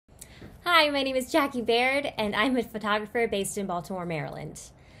Hi, my name is Jackie Baird, and I'm a photographer based in Baltimore, Maryland.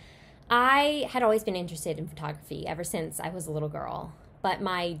 I had always been interested in photography ever since I was a little girl, but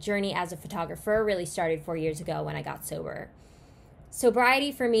my journey as a photographer really started 4 years ago when I got sober.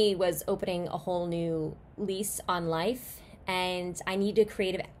 Sobriety for me was opening a whole new lease on life, and I needed a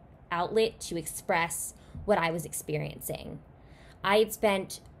creative outlet to express what I was experiencing. I had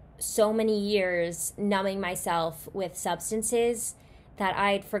spent so many years numbing myself with substances that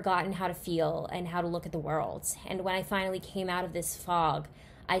I'd forgotten how to feel and how to look at the world. And when I finally came out of this fog,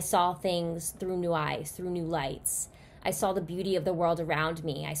 I saw things through new eyes, through new lights. I saw the beauty of the world around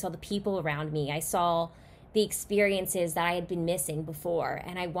me. I saw the people around me. I saw the experiences that I had been missing before.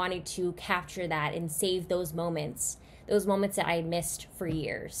 And I wanted to capture that and save those moments that I had missed for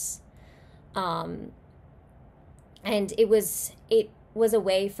years. And it was a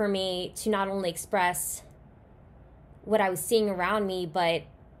way for me to not only express what I was seeing around me, but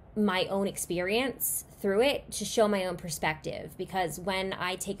my own experience through it, to show my own perspective. Because when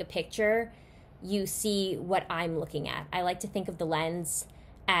I take a picture, you see what I'm looking at. I like to think of the lens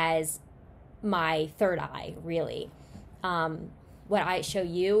as my third eye, really. What I show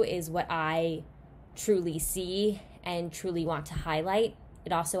you is what I truly see and truly want to highlight.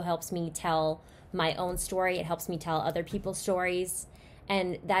 It also helps me tell my own story. It helps me tell other people's stories.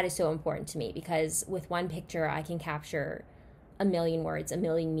 And that is so important to me, because with one picture, I can capture a million words, a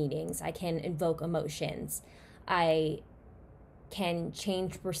million meanings. I can invoke emotions. I can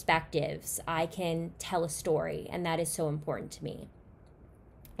change perspectives. I can tell a story, and that is so important to me.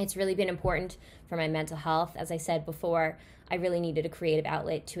 It's really been important for my mental health. As I said before, I really needed a creative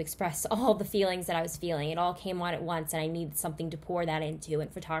outlet to express all the feelings that I was feeling. It all came on at once, and I needed something to pour that into,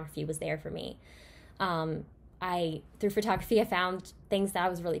 and photography was there for me. Through photography, I found things that I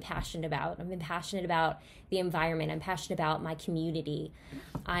was really passionate about. I've been passionate about the environment. I'm passionate about my community.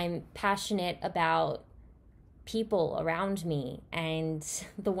 I'm passionate about people around me and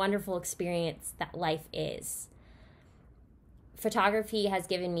the wonderful experience that life is. Photography has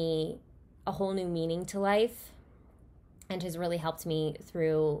given me a whole new meaning to life and has really helped me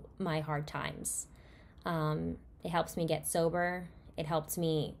through my hard times. It helps me get sober. It helps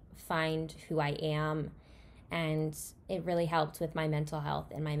me find who I am. And it really helped with my mental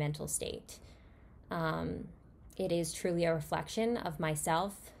health and my mental state. It is truly a reflection of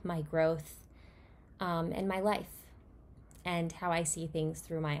myself, my growth, and my life, and how I see things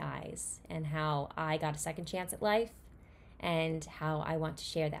through my eyes, and how I got a second chance at life, and how I want to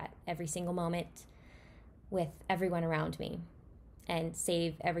share that every single moment with everyone around me, and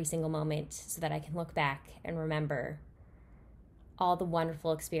save every single moment so that I can look back and remember all the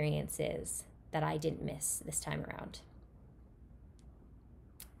wonderful experiences that I didn't miss this time around.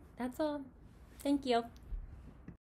 That's all. Thank you.